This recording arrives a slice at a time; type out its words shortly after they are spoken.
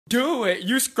Do it.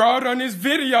 You scrolled on this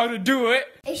video to do it.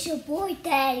 It's your boy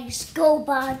Daddy's Go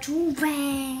by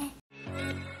Joovier.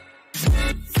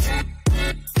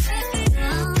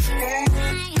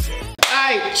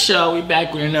 Alright, y'all, we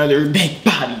back with another big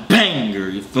body banger.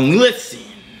 You feel me? Listen,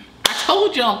 I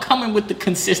told y'all I'm coming with the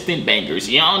consistent bangers.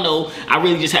 Y'all know I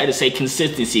really just had to say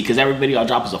consistency because every video I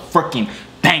drop is a freaking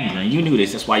banger. And you knew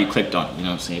this, that's why you clicked on it, you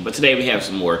know what I'm saying? But today we have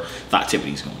some more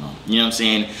Th0tty going on, you know what I'm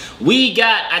saying? We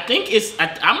got, I think it's,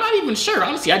 I'm not even sure,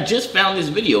 honestly, I just found this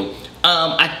video.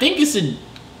 I think it's a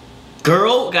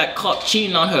girl got caught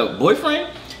cheating on her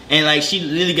boyfriend. And like she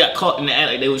literally got caught in the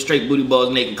act like they were straight booty balls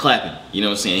naked clapping. You know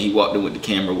what I'm saying? He walked in with the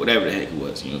camera, whatever the heck it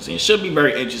was. You know what I'm saying? Should be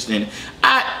very interesting.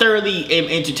 I thoroughly am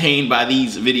entertained by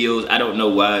these videos. I don't know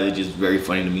why, they're just very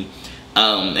funny to me.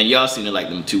 And y'all seem to like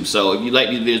them too. So if you like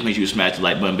these videos, make sure you smash the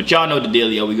like button. But y'all know the deal,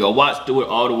 yo. We gonna watch through it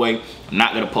all the way. I'm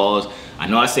not gonna pause. I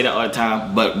know I say that all the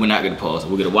time, but we're not gonna pause.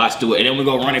 We're gonna watch through it and then we're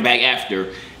gonna run it back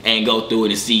after and go through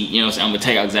it and see, you know what I'm saying? I'm gonna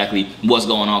tell you exactly what's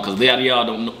going on because a lot of y'all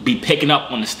don't be picking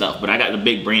up on the stuff, but I got the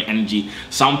big brain energy,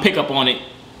 so I'm gonna pick up on it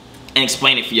and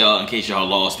explain it for y'all in case y'all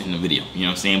lost in the video, you know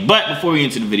what I'm saying? But before we get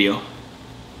into the video,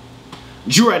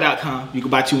 Joovier.com, you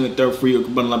can buy 2 and a third free, you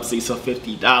can bundle up to say so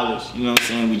 $50, you know what I'm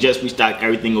saying? We just restocked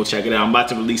everything, go check it out. I'm about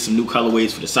to release some new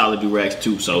colorways for the solid do-rags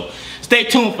too, so stay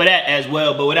tuned for that as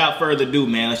well. But without further ado,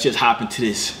 man, let's just hop into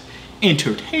this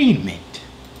entertainment.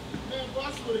 Man, bro,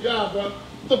 I swear to God, bro.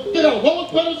 Get out,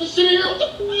 what was this shit here? What the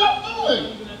fuck y'all doing?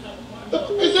 What the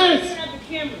fuck is this?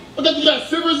 What, that you got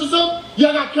servers or something? Yeah,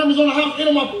 I got cameras on the house and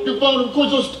on my fucking phone to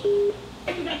record your shit.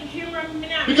 You got the camera on me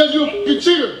now. Because you're a fucking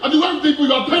cheater. I do everything for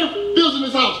you. I pay the bills in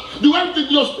this house. Do everything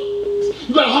for your shit.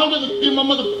 You got a $100 in my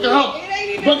motherfucking house.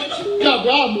 Bro, get the fuck out,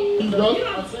 bro. I'll move you, bro.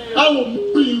 I will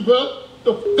move you, bro.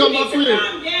 The fuck out my crib.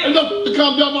 And the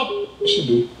calm down my shit,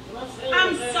 dude.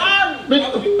 I'm sorry. Man,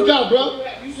 get the fuck out, bro.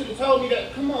 You should have told me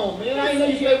that. Come on, man. I didn't know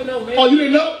you should ever know, man. Oh, you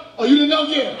didn't know? Oh, you didn't know?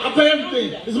 Yeah, I pay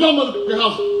everything. It's my motherfucking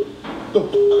house. The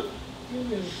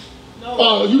No.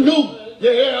 Oh, you knew?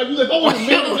 Yeah, you like, oh,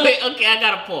 man. Okay, I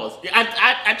gotta pause.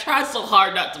 I tried so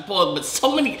hard not to pause, but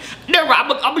so many. Never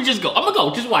mind, I'm gonna just go. I'm gonna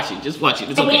go. Just watch it. Just watch it.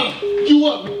 It's okay. You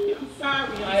up? I'm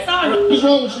sorry. I'm sorry. What's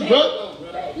wrong with you, bro?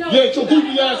 No, Yeah, it's your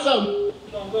goofy ass out.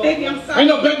 baby, I'm sorry. Ain't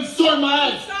no baby sore in my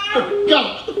ass. Sorry. Go.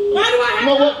 Why do I have You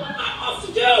know what? what I'm supposed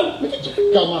to do? Get the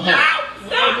fuck out my house.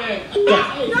 Stop.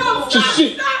 No, Get your stop.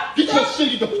 shit. Stop. Get your shit.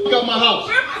 Get the fuck out my house.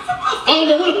 Where am I supposed I don't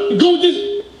know where to go with this.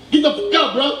 Get the fuck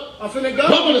out, bro. I'm finna go.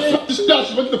 Bro, I'm gonna smack the shit out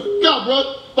you. Get the fuck out, bro.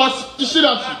 If I smack the shit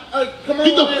out you. Come on,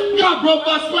 Get the man. fuck out, bro. If I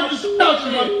smack the shit out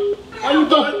you, man. Are you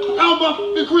the out my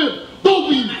fucking crib? Both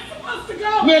of you. supposed to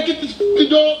go? Man, get this fucking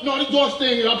dog. No, this dog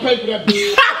staying here. I'll pay for that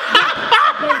bitch.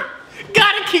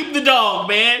 Gotta keep the dog,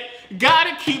 man.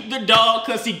 Gotta keep the dog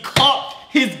because he caught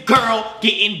his girl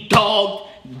getting dogged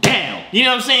down. You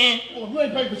know what I'm saying? Oh, you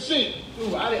ain't pay for shit.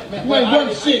 Dude, I didn't, man. You ain't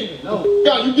worth shit. No.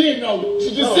 God, you did know.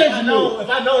 She just said you knew. If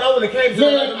I know, I would have came to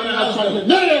Man, another I'm man's not house. trying to hear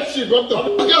none of that shit, bro. Get the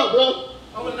fuck out, bro.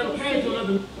 I would have never came to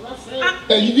another. What I'm saying.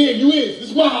 Hey, you did. You is. This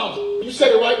is my house. You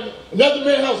said it right. Another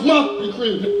man's house, my fucking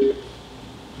crib.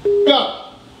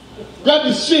 God. Grab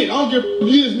this shit. I don't give a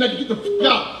years, nigga. Get the fuck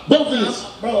out. Both of you.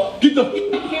 Bro. Get the fuck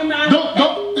out.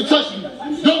 Don't touch me.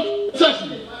 Don't touch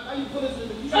me. How you put us in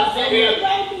the... You Don't should say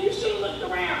that, baby. You should have looked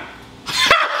around.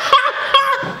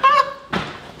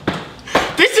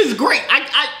 This is great.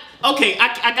 Okay,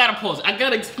 I gotta pause. I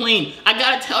gotta explain. I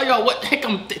gotta tell y'all what the heck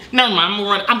never mind, I'm gonna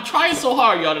run. I'm trying so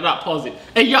hard, y'all, to not pause it.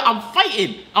 And y'all, I'm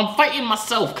fighting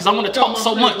myself because I want to talk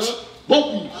so much. Both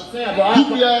of you.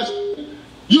 Goofy ass.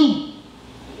 You.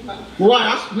 Right,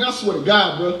 I swear to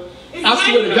God, bro. I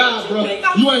swear to God, bro.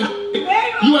 You ain't.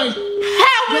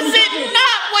 How is it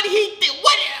not what he did?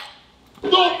 What?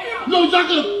 No, you're not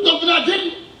gonna. Something I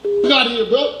didn't. Get out of here,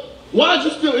 bro. Why is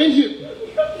you still in here?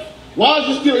 Why is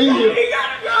you still in here? You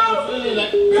gotta go.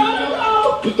 You gotta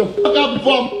go. Get the fuck out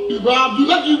before I'm, bro. You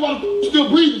lucky you want to still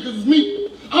breathing because it's me.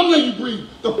 I'm letting you breathe.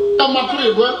 The fuck out my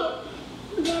crib, bro.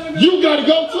 You gotta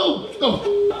go too.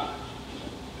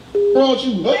 What's wrong with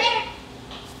you, huh?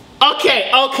 Okay.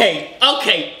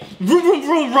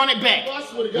 Run it back.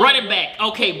 Run it back.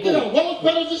 Okay, boom. What was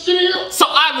pedals and shit in here? So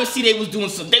obviously they was doing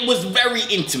something. They was very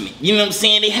intimate. You know what I'm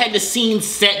saying? They had the scene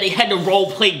set. They had the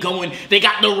role play going. They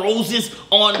got the roses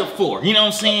on the floor. You know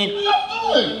what I'm saying?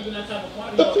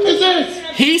 What the fuck is this?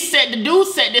 He said, the dude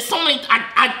said, there's so many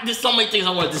things I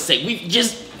wanted to say. We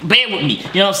just bear with me.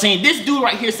 You know what I'm saying? This dude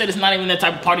right here said it's not even that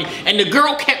type of party. And the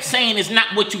girl kept saying it's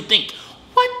not what you think.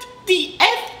 What the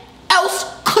F else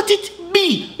could it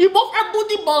be? You both are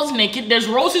booty balls naked. There's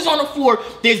roses on the floor.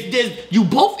 There's you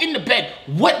both in the bed.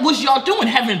 What was y'all doing?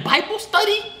 Having Bible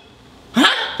study?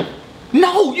 Huh?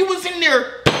 No, you was in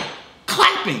there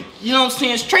clapping. You know what I'm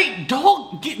saying? Straight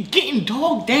dog, getting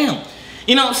dogged down.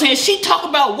 You know what I'm saying? She talk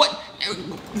about what?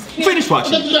 Finish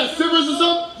watching. You got serious or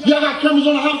something? Y'all got cameras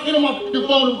on the house and on my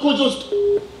phone to record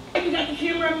your You got the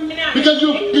camera on me now. because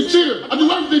you're a cheater. I do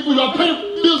everything for you. I pay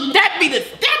the bills and That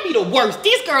be the worst.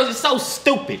 These girls are so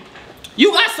stupid.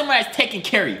 You got somebody that's taking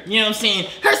care of you. You know what I'm saying?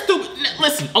 Her stupid.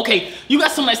 Listen, okay. You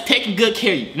got somebody that's taking good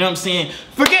care of you. You know what I'm saying?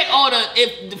 Forget all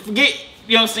the forget.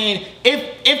 You know what I'm saying?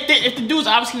 If the dude's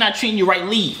obviously not treating you right,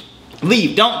 leave.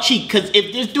 Leave. Don't cheat. Cause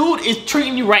if this dude is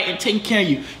treating you right and taking care of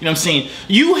you, you know what I'm saying?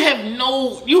 You have nothing. You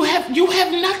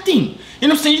know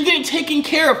what I'm saying? You're getting taken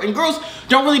care of. And girls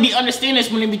don't really be understanding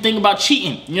this when they be thinking about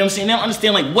cheating. You know what I'm saying? They don't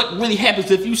understand like what really happens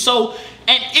if you so.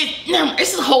 And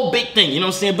it's a whole big thing. You know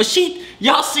what I'm saying? But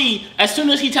y'all see, as soon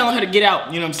as he telling her to get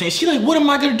out, you know what I'm saying? She like, what am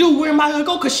I gonna do? Where am I gonna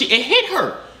go? Cause it hit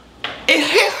her. It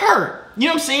hit her. You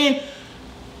know what I'm saying?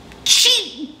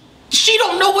 She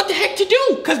don't know what the heck to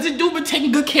do, cause the dude been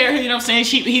taking good care of her, you know what I'm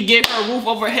saying? He gave her a roof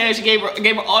over her head, she gave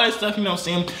her all that stuff, you know what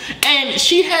I'm saying? And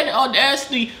she had the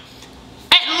audacity,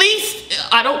 at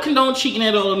least, I don't condone cheating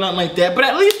at all or nothing like that, but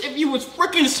at least if you was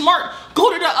freaking smart,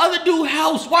 go to the other dude's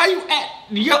house. Why are you at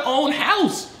your own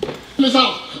house? in this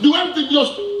house. Do everything for your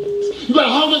You better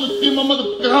hold up in my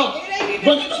motherfucking house.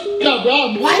 But, yeah,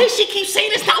 bro. Why does she keep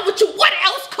saying it's not what you, what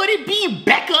else could it be,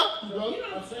 Becca?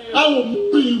 I will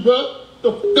murder you, bro.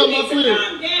 The f out my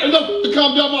friend. And the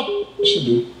calm down my shit,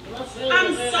 dude.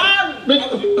 I'm sorry. Man,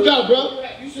 get the f out, bro.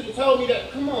 You should have told me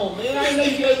that. Come on, man. I didn't know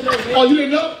you didn't know, man. Oh, you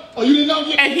didn't know? Oh, you didn't know?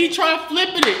 Yeah. And he tried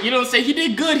flipping it, you know what I'm saying? He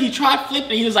did good. He tried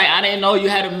flipping it. He was like, I didn't know you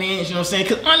had a man, you know what I'm saying?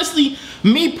 Because honestly,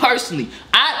 me personally,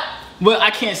 well,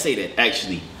 I can't say that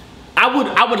actually.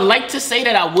 I would like to say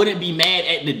that I wouldn't be mad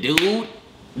at the dude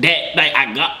that like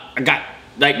I got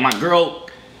like my girl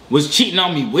was cheating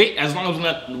on me with, as long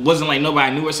as it wasn't like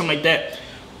nobody knew or something like that.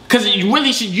 Cause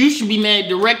you should be mad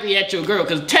directly at your girl.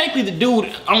 Cause technically the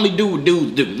dude only do what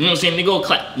dudes do. You know what I'm saying? They go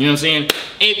clap. You know what I'm saying?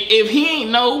 If he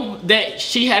ain't know that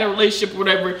she had a relationship or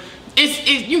whatever, it's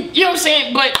you know what I'm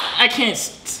saying? But I can't.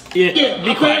 Yeah,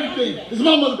 be quiet. It's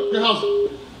my motherfucking house.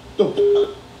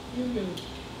 The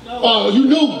oh, you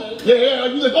knew. Yeah.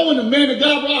 You like, oh, and the man of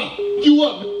God, bro. You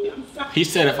up. He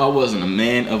said if I wasn't a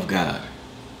man of God.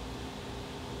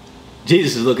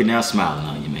 Jesus is looking down smiling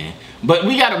on you, man. But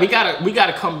we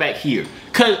gotta come back here.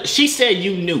 Cause she said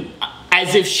you knew.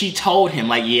 As if she told him,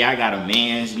 like, yeah, I got a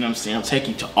man, you know what I'm saying? I'll take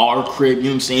you to our crib, you know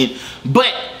what I'm saying?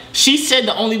 But she said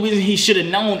the only reason he should have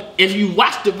known, if you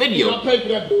watch the video. I'll pay for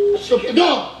that.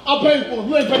 Dog, I'll pay for him.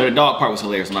 You ain't pay. But the dog part was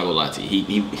hilarious, I'm not gonna lie to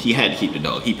you. He had to keep the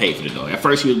dog. He paid for the dog. At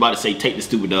first he was about to say take the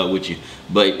stupid dog with you,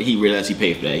 but he realized he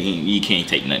paid for that. He can't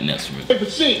take nothing else from it. Pay for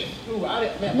shit. Dude, I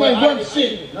didn't, man, You ain't I worth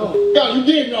didn't- shit. No. No, you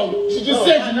did know. She just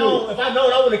said you knew. If I know,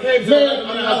 I would have came to Man,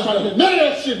 I'm not trying to hear none of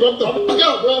that shit, bro. Get the fuck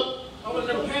out, bro. I would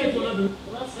have never came to another.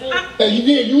 What I said. Hey, you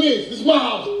did. You is. This is my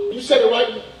house. You said it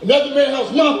right. Another man's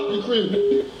house, my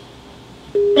crib.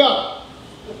 God,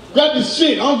 grab this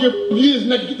shit. I don't give a years,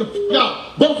 nigga. Get the fuck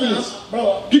out. Both of you.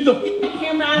 Bro. Get the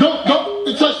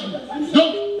don't touch me.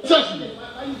 Don't touch me.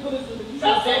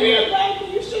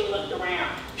 You should have looked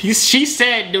around. She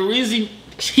said the reason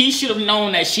he should have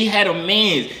known that she had a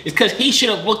man is because he should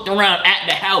have looked around at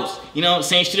the house. You know what I'm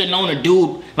saying? Should have known a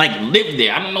dude like lived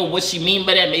there. I don't know what she mean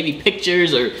by that. Maybe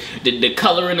pictures or the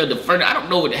coloring of the furniture. I don't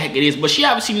know what the heck it is. But she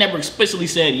obviously never explicitly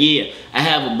said, yeah, I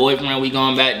have a boyfriend. We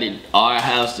going back to our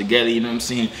house together. You know what I'm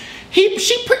saying?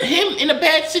 She put him in a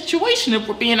bad situation, if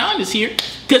we're being honest here.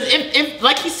 Because if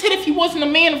like he said, if he wasn't a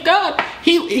man of God,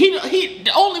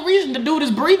 the only reason the dude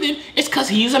is breathing is because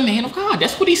he is a man of God.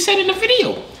 That's what he said in the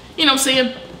video. You know what I'm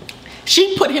saying?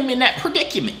 She put him in that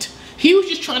predicament. He was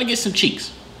just trying to get some cheeks.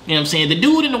 You know what I'm saying? The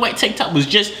dude in the white tank top was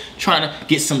just trying to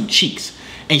get some cheeks.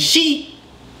 And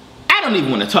I don't even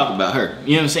want to talk about her.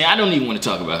 You know what I'm saying? I don't even want to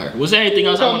talk about her. Was there anything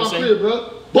else I want to say? Crib,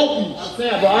 bro. Both of you. I'm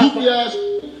saying, bro. You ass.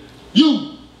 You.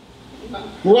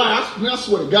 Right, I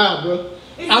swear to God, bro.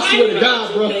 I swear to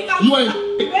God, bro. You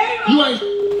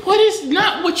ain't. What is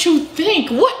not what you think?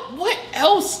 What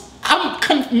else?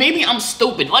 Maybe I'm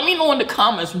stupid. Let me know in the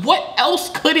comments. What else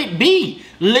could it be?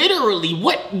 Literally,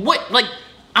 what like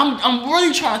I'm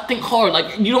really trying to think hard.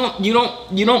 Like you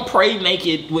don't pray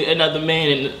naked with another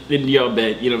man in your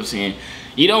bed. You know what I'm saying?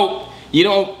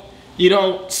 You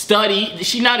don't study.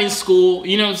 She's not in school.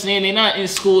 You know what I'm saying? They're not in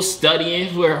school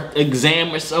studying for an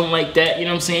exam or something like that. You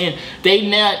know what I'm saying? They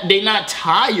not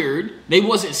tired. They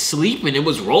wasn't sleeping. It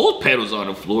was rose petals on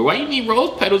the floor. Why you need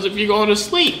rose petals if you're going to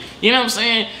sleep? You know what I'm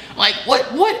saying? Like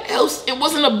what else? It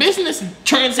wasn't a business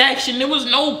transaction. There was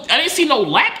I didn't see no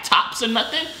laptops or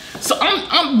nothing. So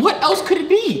what else could it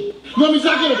be? You know what I'm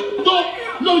talking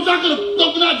about? No, I'm talking about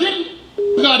something I didn't.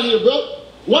 Get out of here, bro.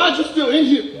 Why is you still in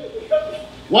here?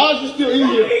 Why is you still in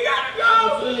here? He gotta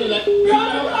go. He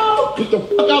gotta go. Get the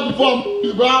fuck out before I'm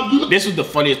Rob. This was the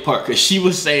funniest part because she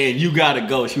was saying, you gotta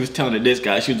go. She was telling to this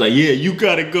guy. She was like, yeah, you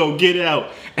gotta go. Get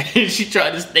out. And then she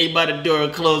tried to stay by the door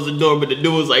and close the door, but the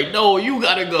dude was like, no, you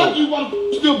gotta Fuck go. you want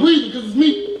to still breathing because it's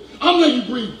me. I'm letting you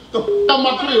breathe. The fuck out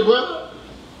my crib,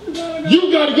 bro.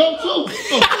 You gotta go too.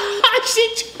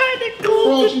 She tried to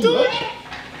close the door.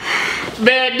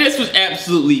 Man, this was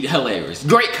absolutely hilarious.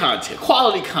 Great content,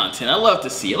 quality content. I love to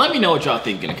see it. Let me know what y'all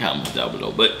think in the comments down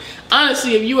below. But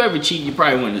honestly, if you ever cheat, you're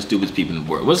probably one of the stupidest people in the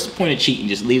world. What's the point of cheating?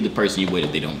 Just leave the person you with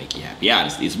if they don't make you happy.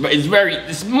 Honestly,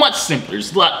 it's much simpler.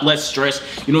 It's a lot less stress.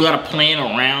 You don't gotta plan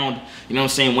around, you know what I'm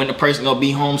saying, when the person gonna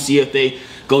be home, see if they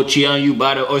go cheat on you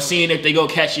or seeing if they go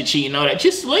catch you cheating, all that.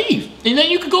 Just leave. And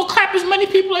then you can go clap as many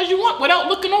people as you want without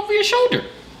looking over your shoulder.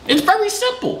 It's very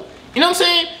simple. You know what I'm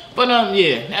saying? But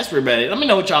yeah, that's pretty bad. Let me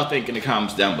know what y'all think in the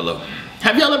comments down below.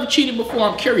 Have y'all ever cheated before?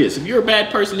 I'm curious. If you're a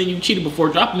bad person and you cheated before,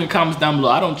 drop it in the comments down below.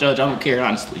 I don't judge. I don't care,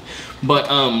 honestly. But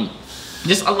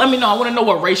just let me know. I want to know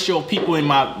what ratio of people in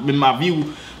my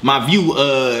view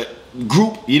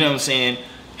group, you know what I'm saying,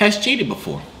 has cheated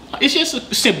before. It's just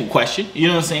a simple question, you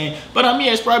know what I'm saying? But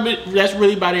yeah, that's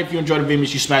really about it. If you enjoyed the video, make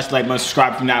sure you smash the like button,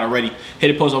 subscribe if you're not already, hit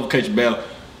the post notification bell,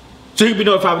 so you'll be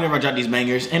notified whenever I drop these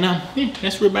bangers. And yeah,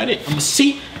 that's really about it. I'm gonna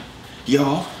see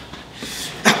y'all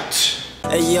out.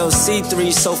 Hey yo,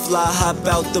 Th0tty so fly, hop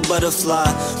out the butterfly,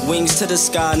 wings to the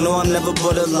sky, no I'm never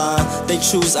borderline. They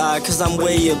choose I, cause I'm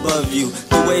way above you.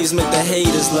 The waves make the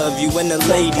haters love you when the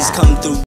ladies come through.